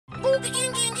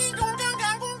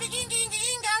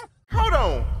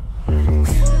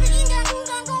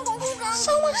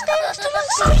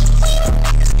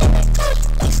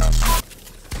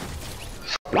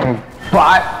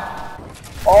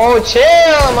Bro, chill,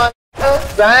 my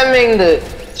spamming the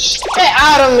shit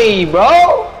out of me,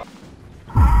 bro.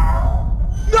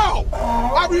 No!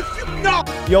 I refuse. No!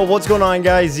 Yo, what's going on,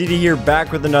 guys? ZD here,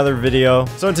 back with another video.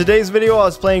 So in today's video, I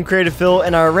was playing Creative Fill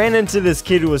and I ran into this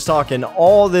kid who was talking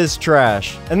all this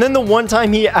trash. And then the one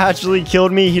time he actually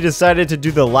killed me, he decided to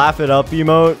do the laugh it up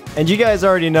emote. And you guys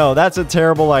already know that's a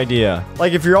terrible idea.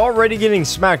 Like, if you're already getting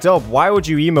smacked up, why would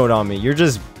you emote on me? You're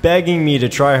just begging me to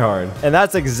try hard. And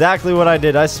that's exactly what I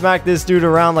did. I smacked this dude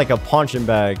around like a punching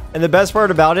bag. And the best part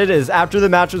about it is after the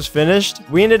match was finished,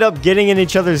 we ended up getting in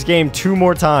each other's game 2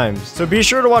 more times. So be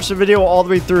sure to watch the video all the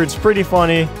way through. It's pretty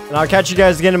funny. And I'll catch you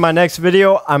guys again in my next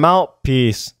video. I'm out.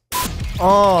 Peace.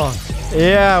 Oh,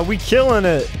 yeah, we killing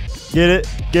it. Get it,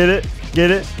 get it,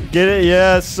 get it, get it.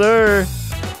 Yes, sir.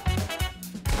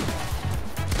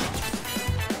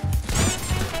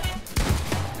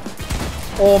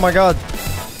 Oh my God.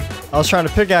 I was trying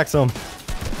to pickaxe him.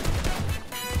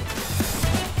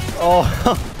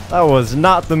 Oh, that was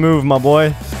not the move, my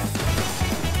boy.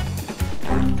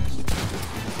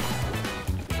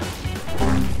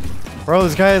 Bro,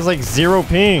 this guy has like 0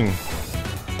 ping.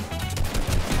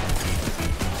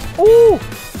 Ooh.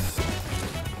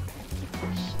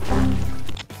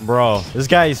 Bro, this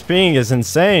guy's ping is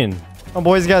insane. My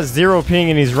boy's got 0 ping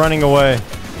and he's running away.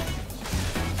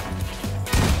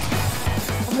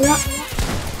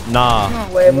 Nah,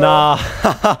 nah.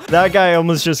 That guy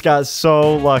almost just got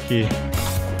so lucky.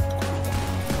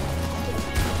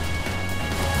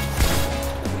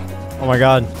 Oh my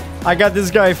God. I got this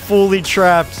guy fully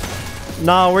trapped.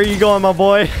 Nah, where you going, my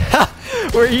boy?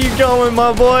 Where you going,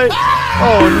 my boy?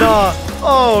 Oh, no.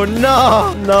 Oh,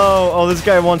 no. No. Oh, this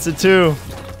guy wants it too.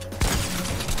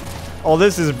 Oh,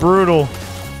 this is brutal.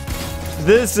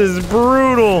 This is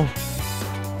brutal.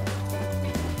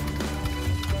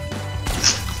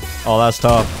 Oh, that's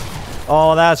tough.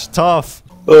 Oh, that's tough.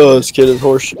 Oh, this kid is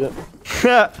horseshit.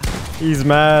 He's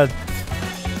mad.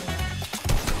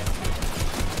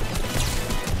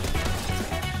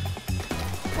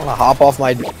 I'm gonna hop off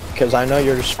my because I know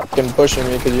you're just fucking pushing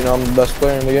me because you know I'm the best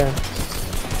player in the game.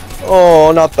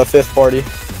 Oh, not the 5th party.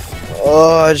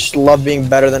 Oh, I just love being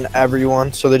better than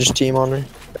everyone, so they just team on me.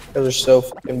 They're so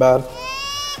fucking bad.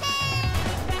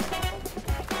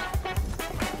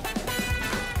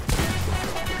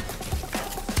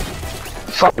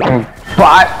 Fucking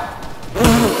bot.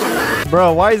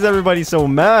 Bro, why is everybody so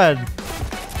mad?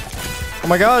 Oh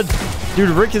my God. Dude,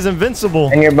 Rick is invincible.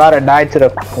 And you're about to die to the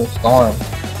fucking storm.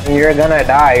 And you're gonna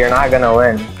die, you're not gonna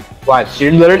win. Watch,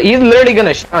 he's literally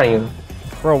gonna shit on you.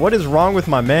 Bro, what is wrong with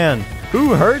my man?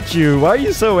 Who hurt you? Why are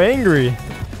you so angry?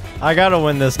 I gotta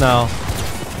win this now.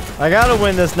 I gotta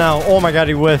win this now. Oh my God,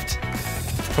 he whiffed.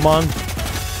 Come on.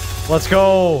 Let's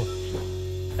go.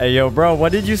 Hey, yo, bro,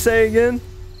 what did you say again?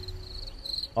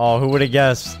 Oh, who would have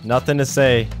guessed? Nothing to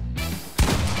say.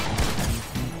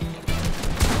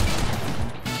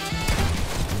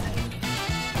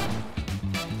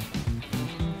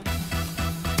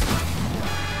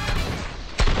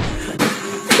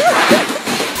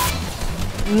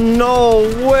 No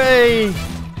way!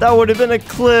 That would have been a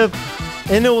clip.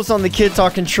 And it was on the kid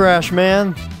talking trash,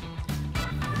 man.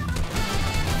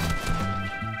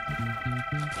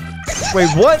 Wait,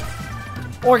 what?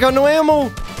 Oh, I got no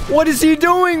ammo. What is he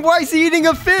doing? Why is he eating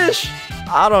a fish?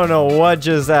 I don't know what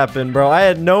just happened, bro. I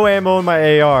had no ammo in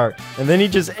my AR. And then he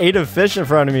just ate a fish in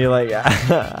front of me. Like,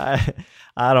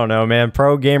 I don't know, man.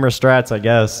 Pro gamer strats, I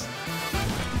guess.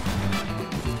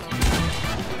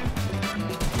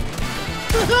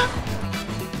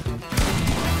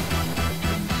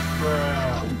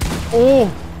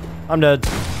 Oh, I'm dead.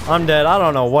 I'm dead. I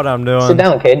don't know what I'm doing. Sit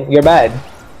down, kid. You're bad.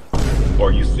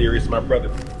 Are you serious, my brother?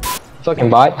 Fucking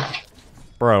bot.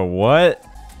 Bro, what?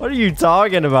 What are you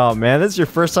talking about, man? This is your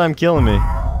first time killing me.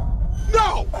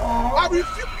 No! I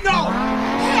refuse. No!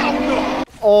 Hell no!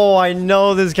 Oh, I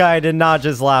know this guy did not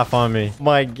just laugh on me.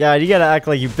 My God, you gotta act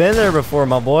like you've been there before,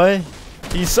 my boy.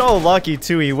 He's so lucky,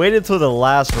 too. He waited till the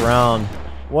last round.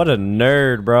 What a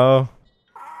nerd, bro.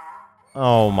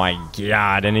 Oh my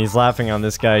God, and he's laughing on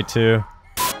this guy too.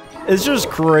 It's just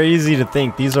crazy to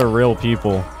think these are real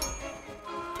people.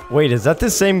 Wait, is that the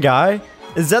same guy?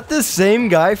 Is that the same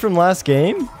guy from last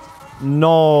game?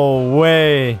 No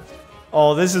way.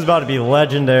 Oh, this is about to be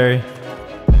legendary.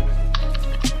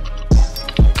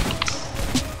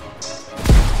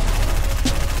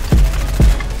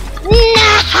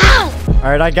 No!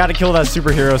 Alright, I gotta kill that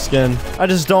superhero skin. I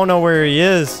just don't know where he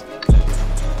is.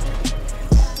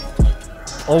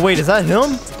 Oh wait, is that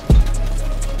him?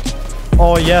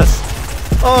 Oh yes.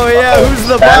 Oh yeah, who's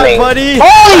the bot, buddy?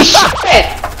 Holy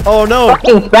shit! Oh no.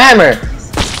 Fucking spammer.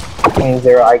 Fucking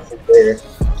 0 IQ later.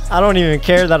 I don't even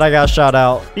care that I got shot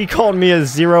out. He called me a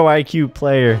 0 IQ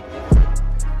player.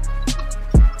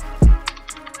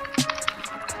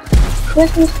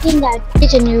 Christmas skin that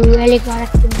bitch and you really got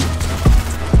it.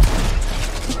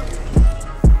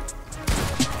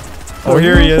 Oh,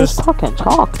 here he is. Talk.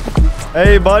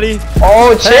 Hey, buddy.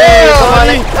 Oh, chill, Hey,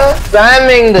 buddy. man.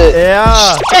 Spamming the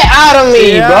Yeah. shit out of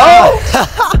me,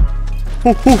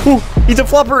 bro. He's a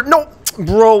flopper. No,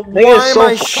 bro. Nigga Why is am so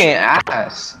I fucking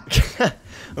ass.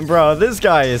 Bro, this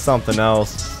guy is something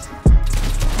else.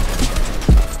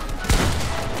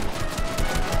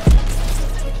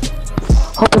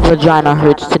 Hope your vagina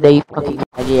hurts today, you fucking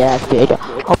faggy ass bitch.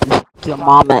 Hope you fuck your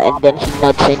mama and then she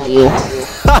nuts in you.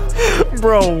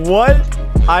 Bro, what?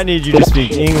 I need you to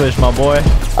speak English, my boy.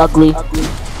 Ugly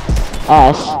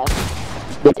ass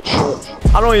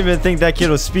bitch. I don't even think that kid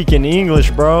was speaking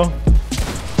English, bro.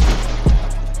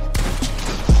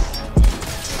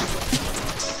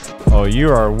 Oh, you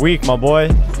are weak, my boy.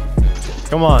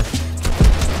 Come on.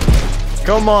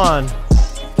 Come on.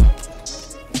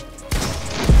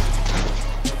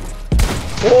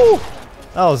 Woo!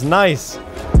 That was nice.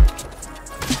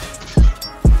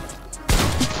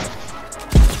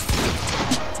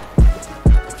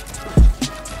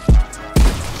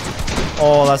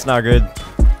 Oh, that's not good.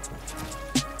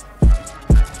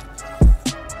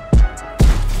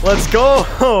 Let's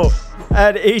go!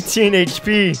 At 18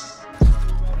 HP.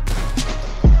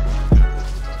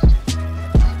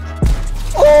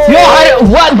 Yo,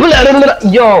 what?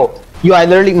 Yo, I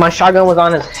literally, my shotgun was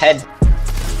on his head.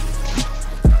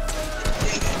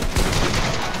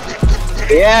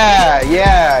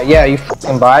 Yeah, you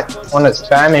fucking bot. Want to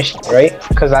Spanish, right?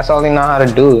 Because that's all you know how to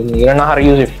do. You don't know how to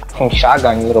use your fucking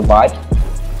shotgun, you little bot.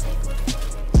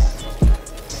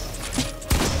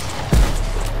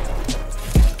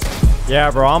 Yeah,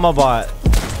 bro, I'm a bot.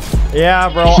 Yeah,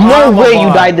 bro, No I'm a way bot.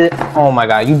 you died this. Oh my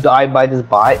god, you died by this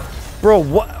bot. Bro,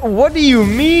 what do you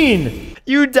mean?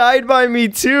 You died by me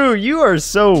too. You are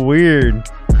so weird.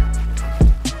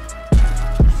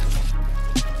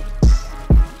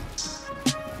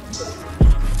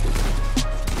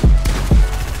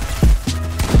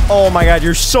 Oh my god,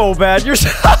 you're so bad. You're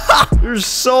you're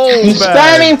so You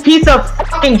bad. spamming piece of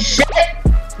fucking shit,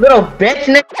 little bitch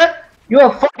nigga. You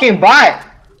a fucking bot.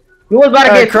 You was about to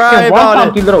Hey, get cry fucking one about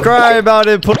pump, you it. little Cry bitch. about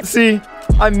it, pussy.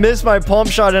 I missed my pump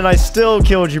shot and I still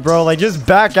killed you, bro. Like, just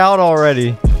back out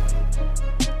already.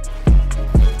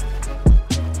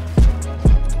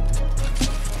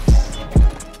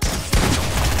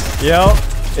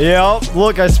 Yep.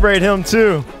 Look, I sprayed him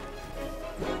too.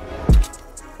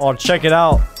 Oh, check it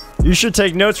out. You should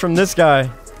take notes from this guy.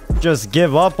 Just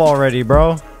give up already,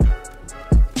 bro.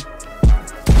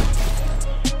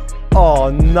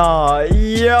 Oh, nah.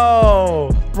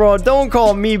 Yo. Bro, don't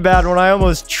call me bad when I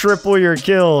almost triple your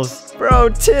kills. Bro,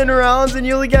 10 rounds and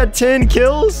you only got 10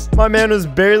 kills? My man was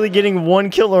barely getting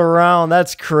 1 kill a round.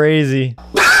 That's crazy.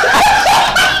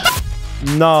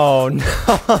 No,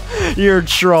 you're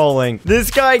trolling. This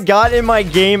guy got in my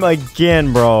game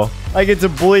again, bro. I get to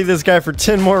bully this guy for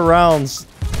 10 more rounds.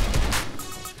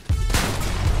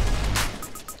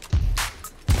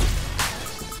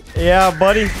 Yeah,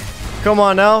 buddy. Come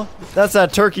on now. That's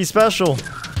that turkey special.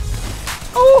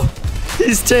 Oh,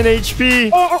 he's 10 HP.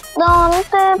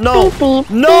 No.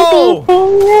 No.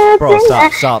 Bro,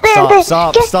 stop.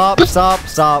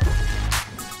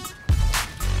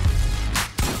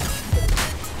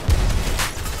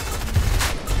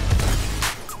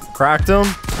 Cracked him.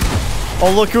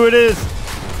 Oh, look who it is.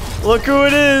 Look who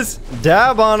it is.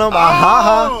 Dab on him.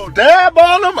 Oh, dab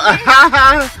on him.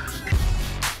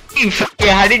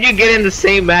 Yeah, how did you get in the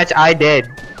same match I did?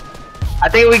 I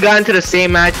think we got into the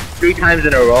same match 3 times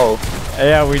in a row.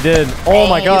 Yeah, we did. Oh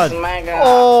my god.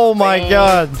 Oh my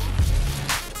god.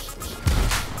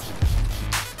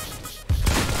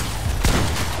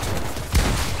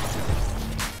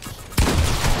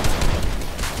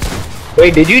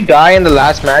 Wait, did you die in the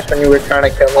last match when you were trying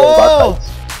to kill me with Oh,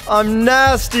 buckets? I'm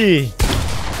nasty.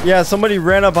 Yeah, somebody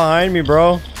ran up behind me,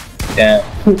 bro. Yeah.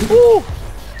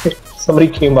 Somebody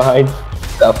came behind.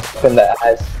 Stuff in the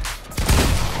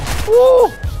ass. Woo.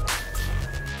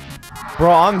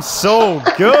 Bro, I'm so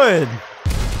good.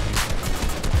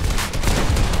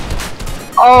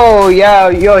 Oh yeah,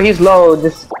 yo, he's low.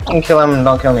 Just fucking kill him and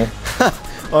don't kill me.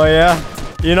 Oh yeah?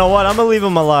 You know what? I'm gonna leave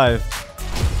him alive.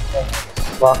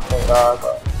 Fucking god,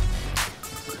 bro.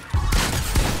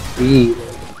 Holy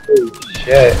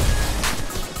shit.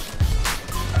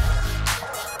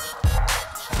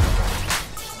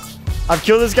 I've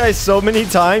killed this guy so many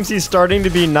times, he's starting to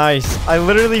be nice. I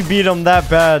literally beat him that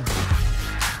bad.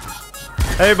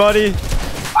 Hey, buddy.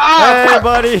 Ah, Hey,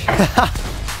 buddy.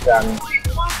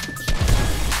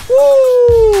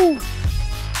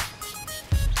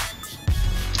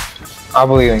 I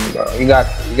believe in you, bro. You got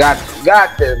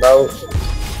this, bro.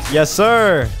 Yes,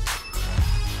 sir.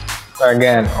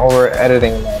 Again, over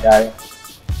editing, my guy.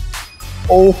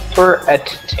 Over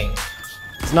editing.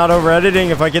 It's not over editing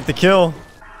if I get the kill.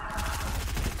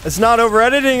 It's not over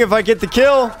editing if I get the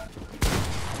kill.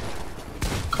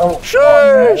 Come on,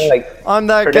 Shush! man. Like, I'm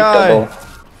that predictable. guy.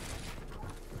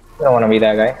 You don't want to be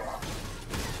that guy.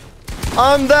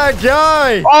 I'm that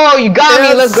guy. Oh, you got me.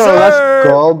 Yes, Let's go. sir. Let's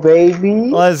go, baby.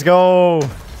 Let's go.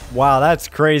 Wow, that's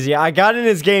crazy. I got in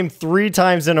his game 3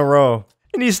 times in a row.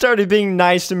 And he started being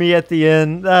nice to me at the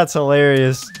end. That's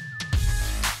hilarious.